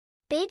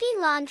Baby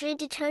laundry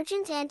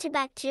detergent.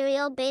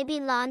 Antibacterial baby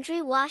laundry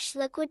wash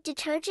liquid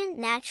detergent.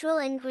 Natural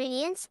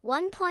ingredients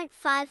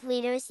 1.5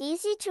 liters.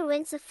 Easy to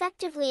rinse.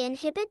 Effectively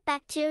inhibit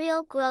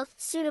bacterial growth.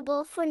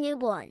 Suitable for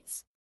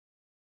newborns.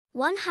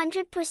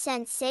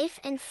 100% safe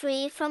and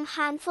free from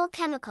harmful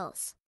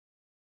chemicals.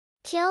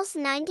 Kills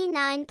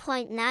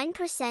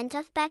 99.9%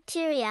 of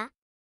bacteria.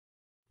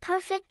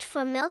 Perfect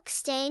for milk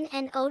stain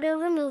and odor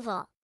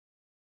removal.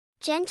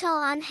 Gentle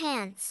on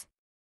hands.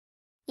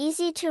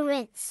 Easy to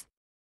rinse.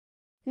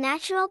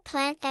 Natural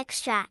plant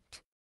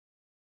extract.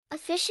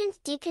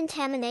 Efficient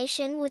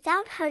decontamination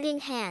without hurting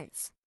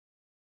hands.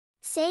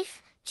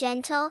 Safe,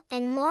 gentle,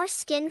 and more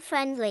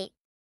skin-friendly.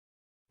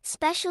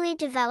 Specially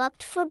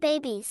developed for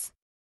babies.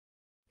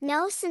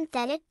 No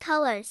synthetic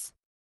colors.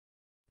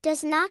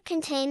 Does not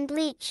contain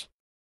bleach.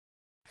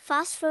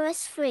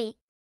 Phosphorus-free.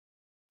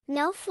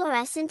 No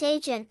fluorescent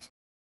agent.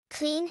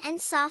 Clean and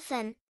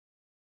soften.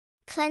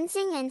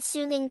 Cleansing and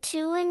soothing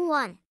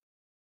 2-in-1.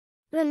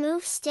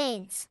 Remove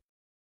stains.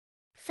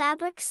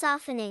 Fabric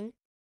softening.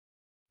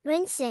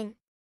 Rinsing.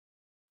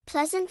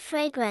 Pleasant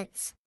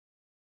fragrance.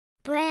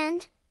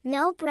 Brand,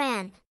 no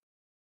brand.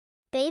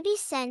 Baby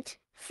scent,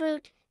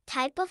 fruit,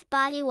 type of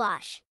body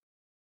wash.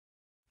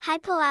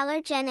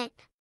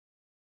 Hypoallergenic.